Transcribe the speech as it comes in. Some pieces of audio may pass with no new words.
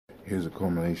Here's a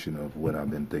culmination of what I've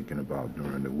been thinking about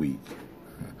during the week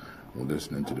while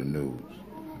listening to the news.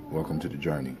 Welcome to the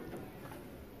journey.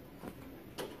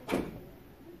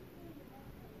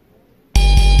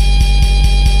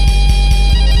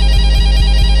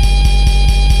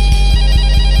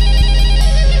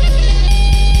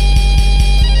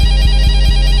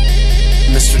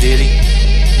 Mr. Diddy.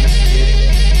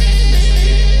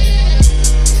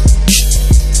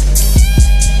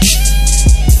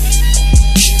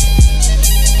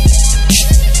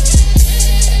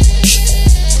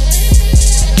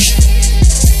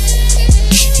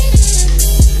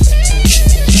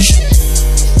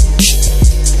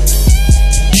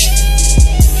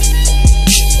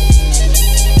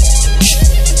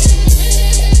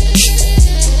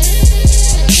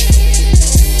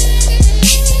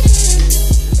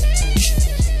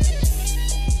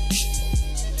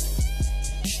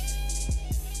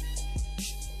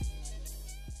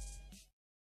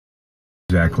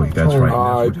 Exactly, that's right.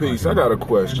 All right, peace. I got a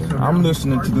question. I'm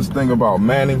listening to this thing about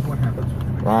Manning,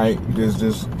 right?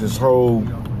 This whole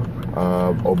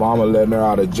Obama letting her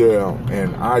out of jail,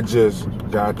 and I just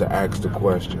got to ask the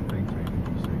question: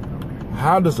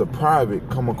 how does a private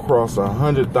come across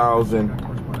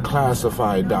 100,000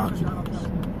 classified documents?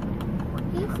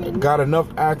 Got enough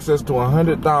access to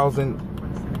 100,000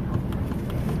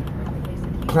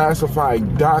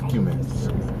 classified documents?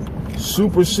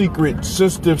 Super secret,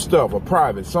 sensitive stuff. A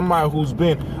private is somebody who's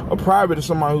been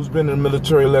in the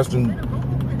military less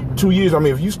than 2 years. I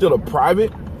mean, if you still a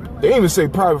private, they didn't even say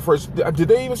private first. Did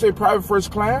they even say private first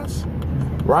class?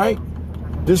 Right?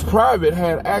 This private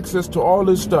had access to all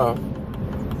this stuff.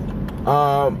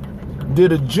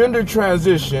 Did a gender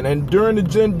transition, and during the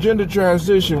gender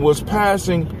transition was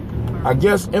passing, I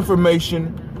guess,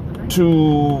 information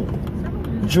to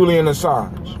Julian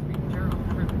Assange.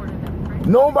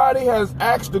 Nobody has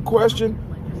asked the question,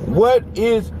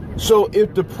 so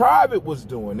if the private was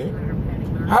doing it,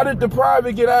 how did the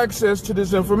private get access to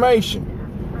this information?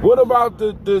 What about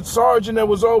the sergeant that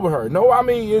was over her? No, I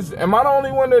mean, am I the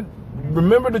only one that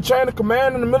remember the chain of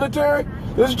command in the military?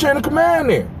 There's a chain of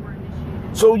command there.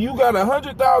 So you got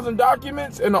 100,000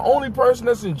 documents and the only person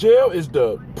that's in jail is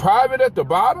the private at the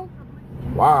bottom?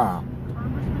 Wow.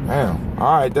 Damn.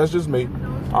 All right, that's just me.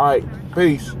 All right,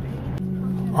 peace.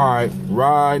 All right,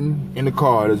 riding in the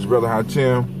car. This is Brother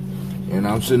Hatim, and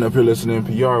I'm sitting up here listening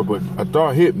to NPR, but a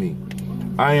thought hit me.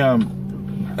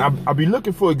 I'll be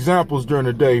looking for examples during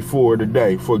the day for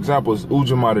today. For example, it's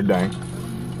Ujamaa today,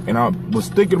 and I was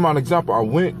thinking about an example. I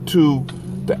went to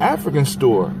the African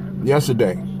store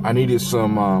yesterday. I needed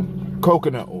some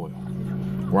coconut oil,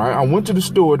 right? I went to the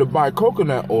store to buy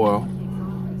coconut oil,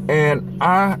 and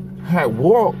I had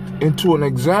walked into an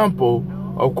example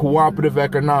of cooperative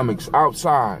economics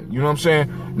outside. You know what I'm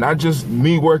saying? Not just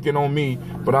me working on me,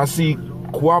 but I see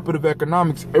cooperative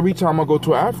economics every time I go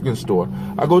to an African store.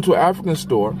 I go to an African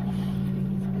store,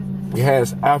 it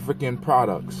has African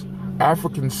products,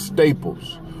 African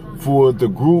staples for the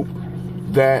group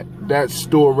that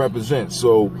store represents.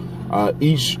 So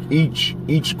each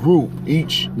group,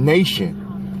 each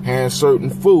nation has certain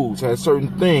foods, has certain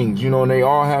things, you know, and they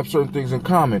all have certain things in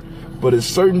common. But it's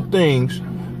certain things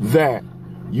that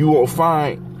you will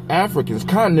find Africans,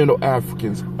 continental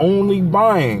Africans, only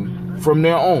buying from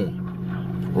their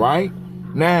own, right?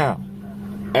 Now,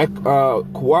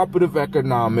 cooperative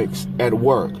economics at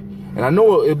work. And I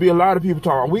know it'll be a lot of people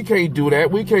talking, we can't do that,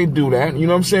 you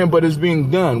know what I'm saying? But it's being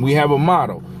done. We have a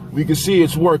model. We can see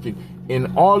it's working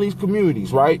in all these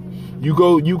communities, right? You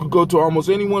could go to almost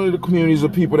any one of the communities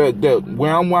of people that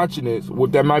where I'm watching this,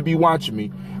 that might be watching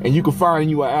me, and you can find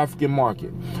you an African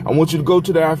market. I want you to go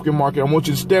to the African market. I want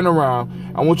you to stand around.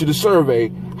 I want you to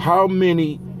survey how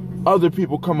many other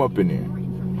people come up in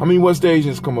there. How many West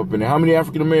Asians come up in there? How many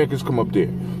African Americans come up there?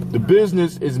 The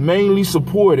business is mainly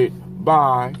supported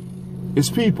by its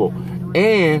people.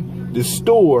 And the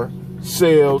store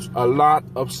sells a lot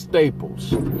of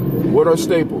staples. What are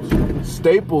staples?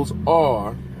 Staples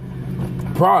are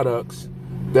products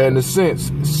that, in a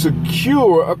sense,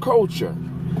 secure a culture.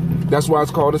 That's why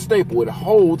it's called a staple. It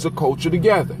holds a culture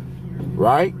together,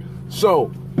 right?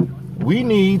 So we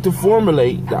need to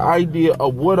formulate the idea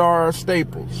of what are our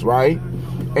staples, right?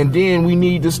 And then we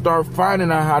need to start finding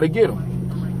out how to get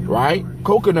them, right?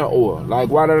 Coconut oil. Like,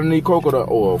 why did I need coconut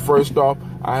oil? First off,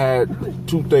 I had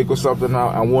toothache or something.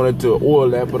 I wanted to oil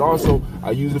that, but also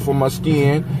I use it for my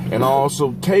skin, and I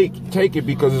also take it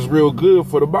because it's real good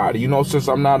for the body. You know, since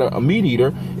I'm not a meat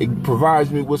eater, it provides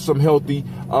me with some healthy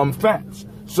fats.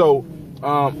 So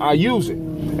I use it.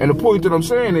 And the point that I'm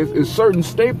saying is certain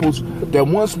staples that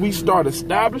once we start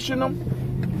establishing them,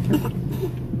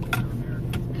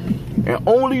 and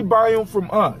only buy them from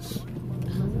us.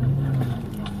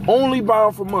 Only buy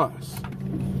them from us.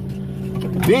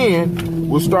 Then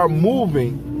we'll start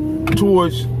moving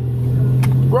towards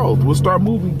growth. We'll start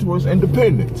moving towards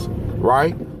independence,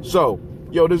 right? So,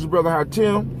 yo, this is Brother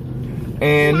Hatim,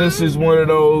 and this is one of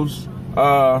those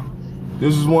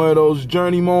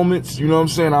journey moments. You know what I'm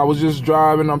saying? I was just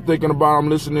driving, I'm thinking about, I'm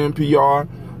listening to NPR.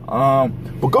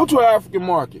 But go to an African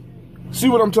market. See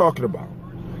what I'm talking about,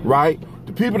 right?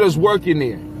 The people that's working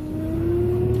there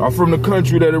are from the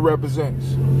country that it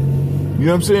represents. You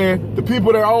know what I'm saying? The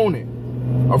people that own it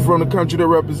are from the country that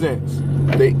represents.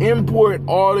 They import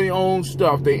all their own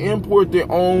stuff. They import their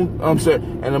own, and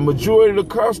the majority of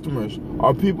the customers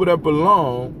are people that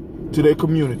belong to their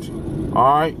community.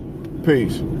 All right?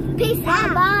 Peace. Peace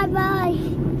out. Bye-bye.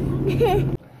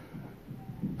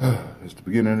 It's the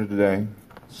beginning of the day.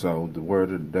 So the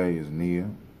word of the day is Nia.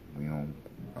 You know,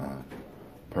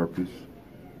 purpose.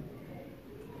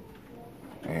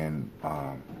 And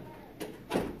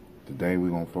today we're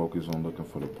going to focus on looking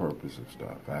for the purpose of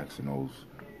stuff, asking those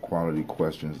quality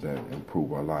questions that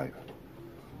improve our life.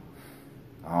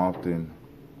 I often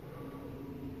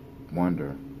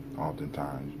wonder,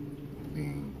 oftentimes,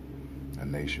 being a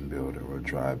nation builder or a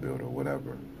tribe builder or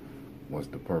whatever, what's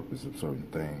the purpose of certain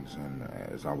things? And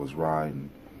as I was riding,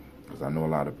 because I know a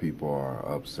lot of people are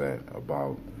upset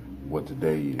about what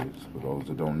today is. For those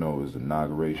that don't know, it's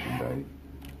Inauguration Day.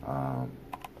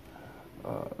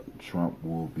 Trump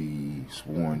will be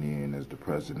sworn in as the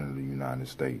President of the United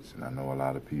States. And I know a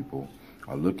lot of people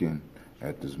are looking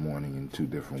at this morning in two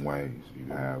different ways.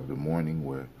 You have the morning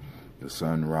where the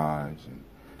sun rises and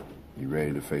you're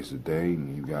ready to face the day,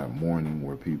 and you got morning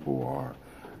where people are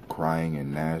crying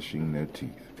and gnashing their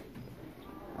teeth.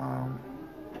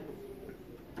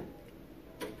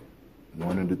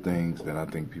 One of the things that I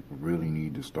think people really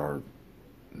need to start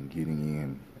getting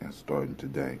in and starting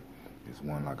today is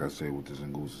one, like I said, with this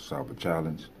Ngusa Saba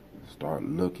Challenge, start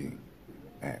looking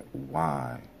at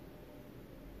why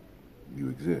you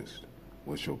exist.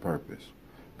 What's your purpose?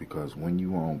 Because when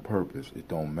you are on purpose, it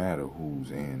don't matter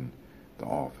who's in the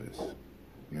office.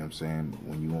 You know what I'm saying?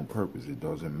 When you on purpose, it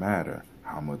doesn't matter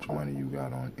how much money you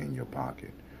got in your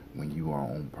pocket. When you are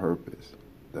on purpose,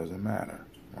 it doesn't matter,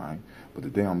 right? But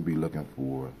today I'm going to be looking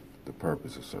for the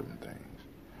purpose of certain things.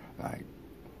 Like,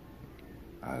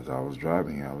 as I was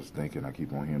driving here, I was thinking, I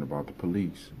keep on hearing about the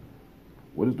police.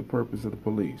 What is the purpose of the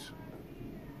police?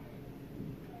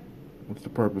 What's the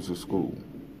purpose of school?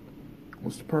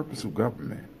 What's the purpose of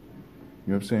government?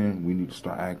 You know what I'm saying? We need to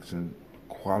start asking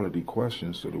quality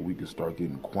questions so that we can start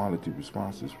getting quality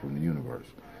responses from the universe.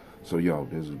 So, yo,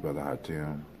 this is Brother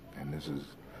Hatim, and this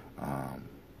is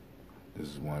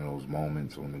one of those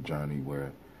moments on the journey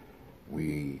where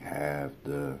we have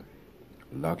the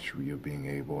luxury of being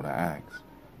able to ask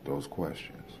those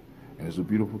questions. And it's a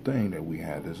beautiful thing that we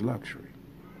have this luxury,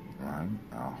 right?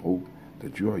 I hope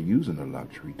that you are using the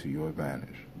luxury to your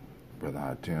advantage. Brother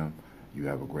Hatim, you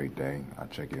have a great day. I'll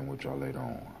check in with y'all later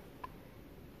on.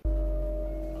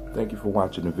 Thank you for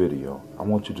watching the video. I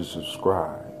want you to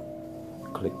subscribe.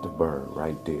 Click the bird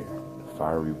right there, the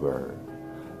fiery bird.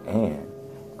 And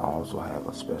I also have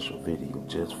a special video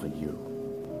just for you,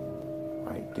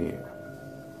 right there.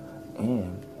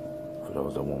 And for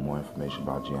those that want more information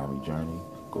about Daily GNJourney,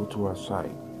 go to our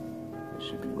site. It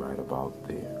should be right about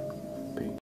there. Peace.